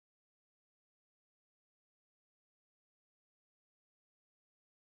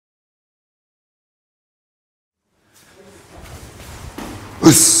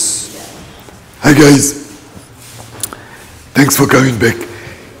Hi guys, thanks for coming back.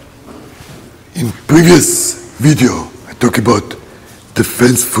 In previous video I talked about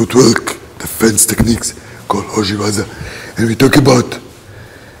defense footwork, defense techniques called Oji Waza, and we talk about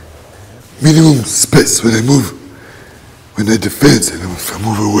minimum space when I move, when I defend and if I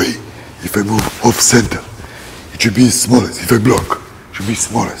move away, if I move off center, it should be smallest. If I block, it should be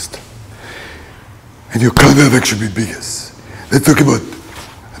smallest. And your counter attack should be biggest. Let's talk about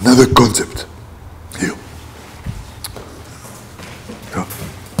another concept here. So,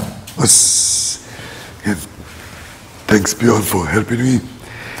 again, thanks Bjorn for helping me.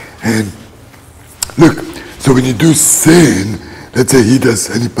 And look, so when you do sand, let's say he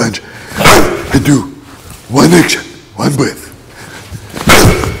does any punch, I do one action, one breath,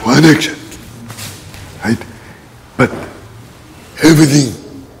 one action, right? But everything,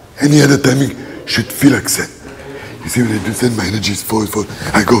 any other timing should feel like sand. You see, when I do sand, my energy is forward, forward.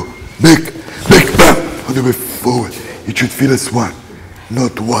 I go back, bam, on the way forward. It should feel as one,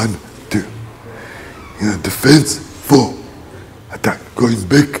 not 1, 2. You know, defense, 4, attack, going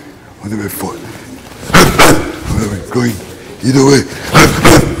back, on the way forward. Going either way,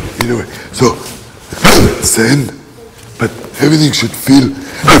 either way. So, sand, but everything should feel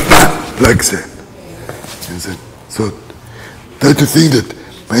like sand. So, try to think that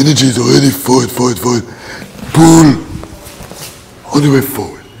my energy is already forward, forward, forward. Pull all the way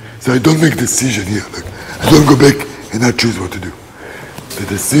forward. So I don't make decision here. Like, I don't go back and I choose what to do. The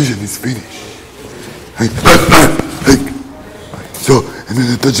decision is finished. So, and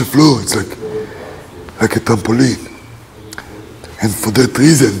when I touch the floor, it's like a trampoline. And for that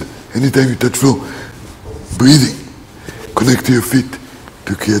reason, anytime you touch floor, breathing, connect to your feet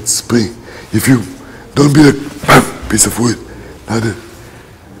to create spring. If you don't be like piece of wood, now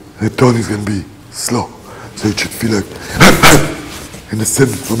the tone is going to be slow. So it should feel like in the same,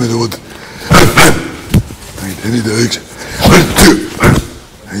 no matter what, right, any direction. 1, 2,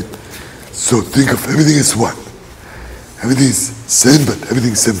 right? So think of everything as one. Everything is same, but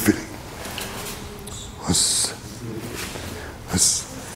everything is same feeling.